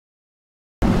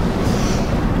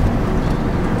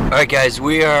Alright guys,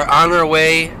 we are on our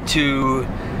way to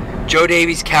Joe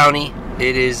Daviess County.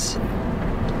 It is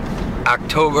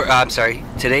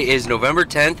today is November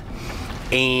 10th,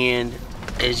 and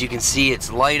as you can see,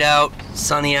 it's light out,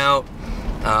 sunny out.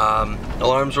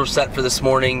 Alarms were set for this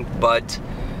morning, but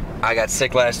I got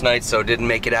sick last night, so didn't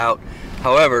make it out.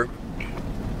 However,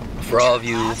 for all of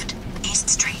you East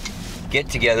Street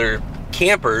get-together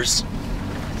campers,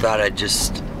 thought I'd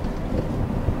just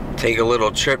take a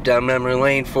little trip down memory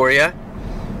lane for you,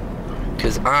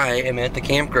 because I am at the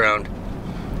campground.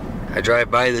 I drive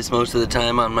by this most of the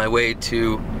time on my way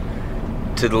to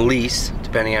the lease,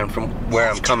 depending on from where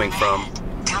I'm coming from.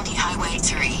 County Highway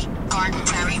 3, Garden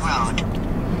Prairie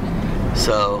Road.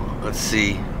 So let's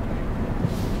see.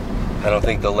 I don't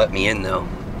think they'll let me in though.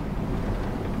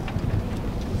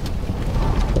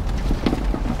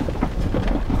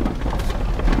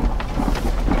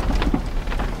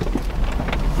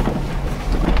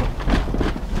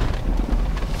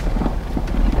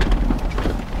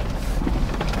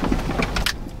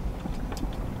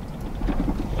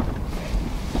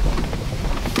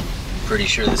 Pretty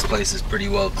sure this place is pretty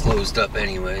well closed up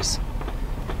anyways.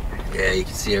 Yeah, you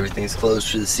can see everything's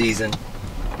closed for the season.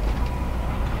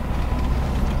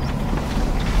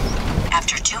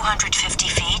 After 250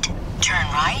 feet, turn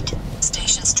right,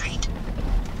 Station Street.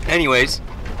 Anyways,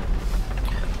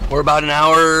 we're about an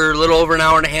hour, a little over an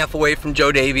hour and a half away from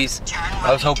Joe Daviess. Turn right.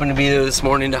 I was hoping to be there this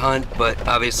morning to hunt, but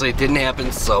obviously it didn't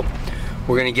happen, so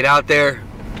we're gonna get out there.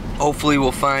 Hopefully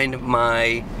we'll find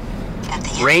my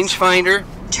rangefinder,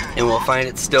 and we'll find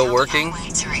it still working. Highway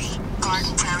 3,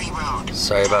 Garden Prairie Road.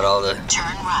 Sorry about all the Turn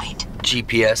right.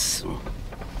 GPS.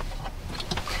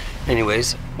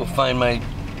 Anyways, we'll find my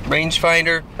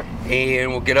rangefinder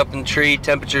and we'll get up in the tree.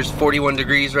 Temperature's 41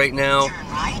 degrees right now. Turn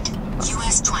right,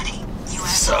 US 20,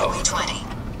 US So, Highway 20.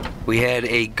 we had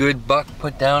a good buck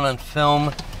put down on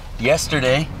film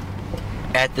yesterday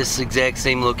at this exact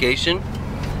same location.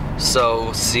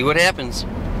 So, see what happens.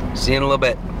 See you in a little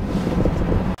bit.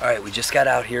 Alright, we just got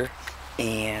out here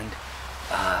and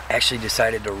actually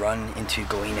decided to run into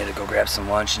Galena to go grab some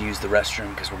lunch and use the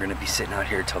restroom because we're going to be sitting out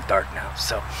here till dark now.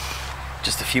 So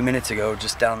just a few minutes ago,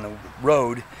 just down the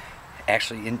road,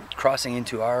 actually crossing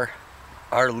into our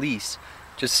lease,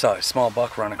 just saw a small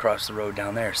buck run across the road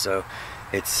down there. So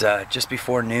it's just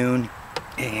before noon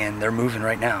and they're moving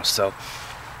right now. So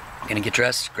I'm going to get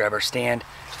dressed, grab our stand,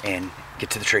 and get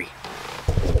to the tree.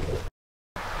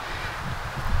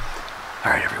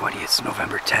 Alright everybody, it's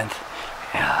November 10th.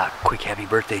 Quick happy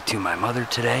birthday to my mother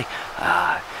today.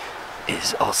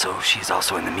 She's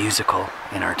also in the musical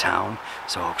in our town,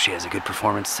 so I hope she has a good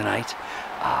performance tonight.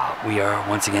 We are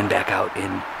once again back out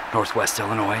in Northwest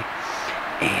Illinois,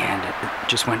 and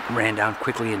just ran down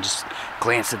quickly and just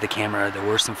glanced at the camera. There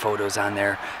were some photos on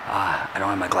there. I don't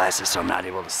have my glasses, so I'm not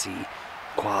able to see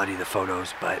quality of the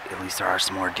photos, but at least there are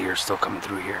some more deer still coming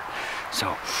through here.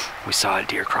 So we saw a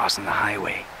deer crossing the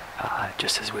highway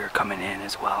just as we were coming in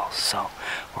as well. So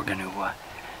we're going to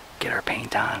get our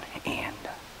paint on and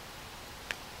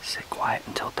sit quiet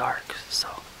until dark. So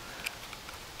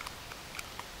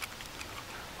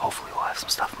hopefully we'll have some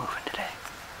stuff moving today.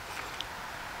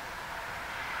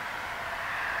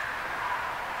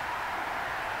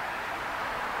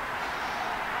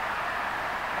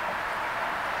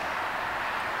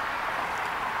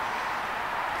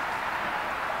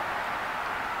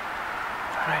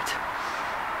 All right.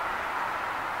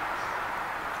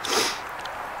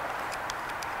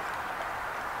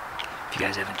 If you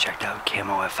guys haven't checked out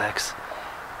Camo FX,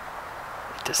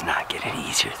 it does not get any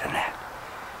easier than that.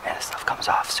 And this stuff comes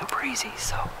off super easy.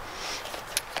 So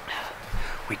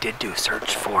we did do a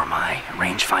search for my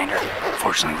rangefinder.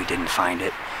 Unfortunately, we didn't find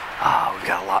it. We've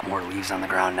got a lot more leaves on the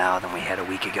ground now than we had a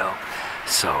week ago.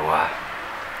 So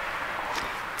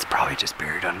it's probably just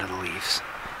buried under the leaves,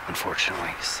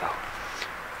 unfortunately. So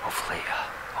hopefully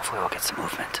we'll get some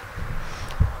movement.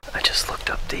 I just looked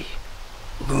up the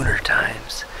lunar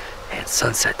times, and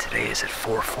sunset today is at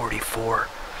 4:44.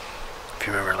 If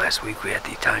you remember last week, we had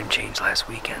the time change last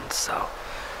weekend, so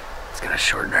it's gonna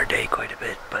shorten our day quite a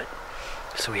bit. But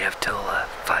so we have till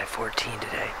 5:14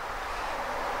 today.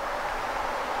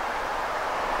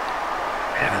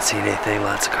 I haven't seen anything.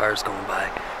 Lots of cars going by.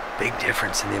 Big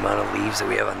difference in the amount of leaves that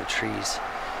we have on the trees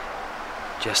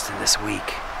just in this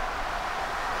week.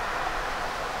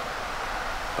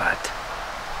 But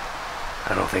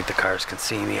I don't think the cars can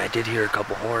see me. I did hear a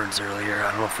couple horns earlier.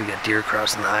 I don't know if we got deer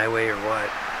crossing the highway or what.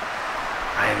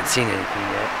 I haven't seen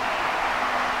anything yet.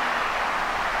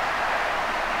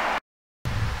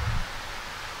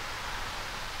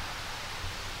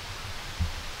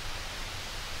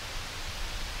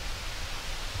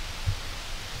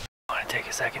 I want to take a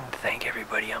take a second to thank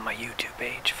everybody on my YouTube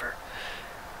page for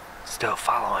still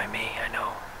following me. I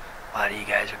know a lot of you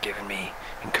guys are giving me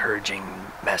encouraging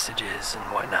messages and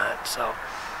whatnot, so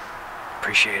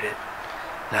appreciate it.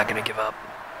 Not gonna give up.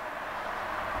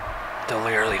 It's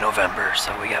only early November,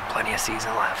 so we got plenty of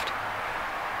season left.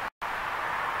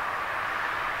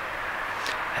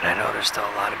 And I know there's still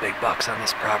a lot of big bucks on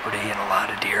this property and a lot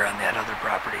of deer on that other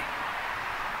property.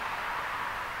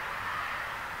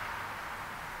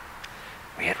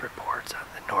 We had reports on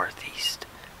the northeast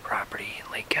property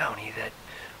in Lake County that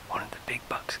one of the big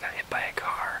bucks got hit by a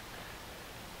car.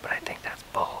 But I think that's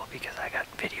bull because I got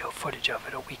video footage of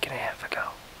it a week and a half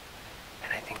ago.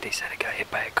 And I think they said it got hit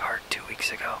by a car 2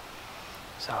 weeks ago.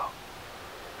 So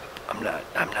I'm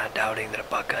not doubting that a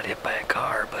buck got hit by a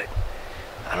car, but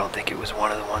I don't think it was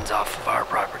one of the ones off of our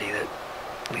property, that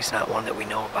at least not one that we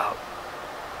know about.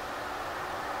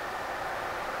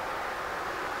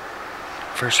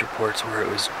 First reports were it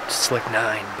was Slick 9,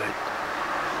 but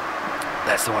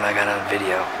that's the one I got on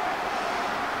video.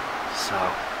 So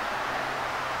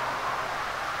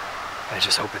I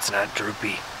just hope it's not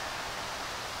Droopy.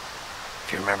 If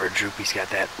you remember, Droopy's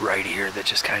got that right ear that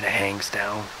just kind of hangs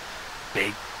down.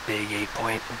 Big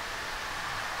 8-point.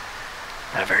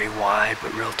 Not very wide,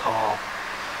 but real tall.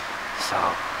 So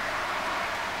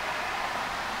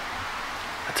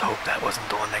let's hope that wasn't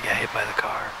the one that got hit by the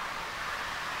car.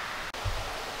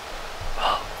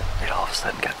 Well, it all of a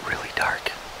sudden got really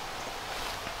dark.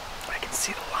 I can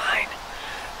see the line.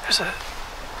 There's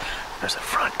a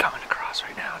front coming across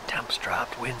right now. Temps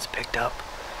dropped, winds picked up.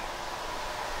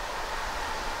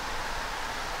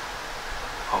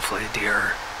 Hopefully the deer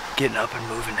are getting up and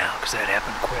moving now, because that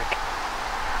happened quick.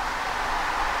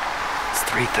 It's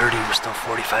 3:30, we're still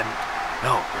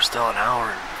we're still an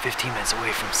hour and 15 minutes away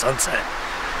from sunset.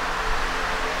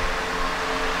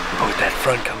 But with that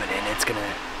front coming in, it's gonna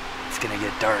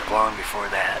get dark long before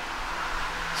that.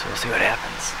 So we'll see what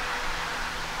happens.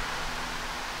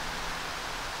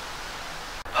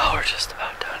 Oh, we're just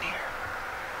about done here.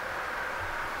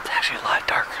 It's actually a lot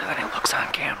darker than it looks on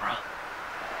camera.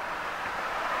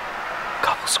 A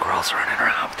couple squirrels running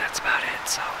around, but that's about it.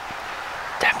 So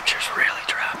temperature's really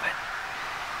dropping.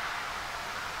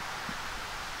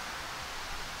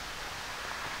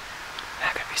 I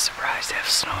could be surprised to have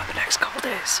snow in the next couple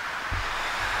days.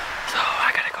 So I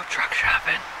gotta go truck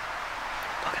shopping.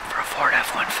 Looking for a Ford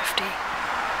F-150.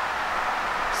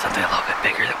 Something a little bit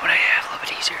bigger than what I have, a little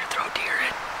bit easier to throw deer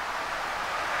in.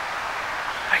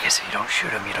 I guess if you don't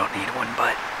shoot them, you don't need one,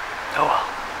 but oh well.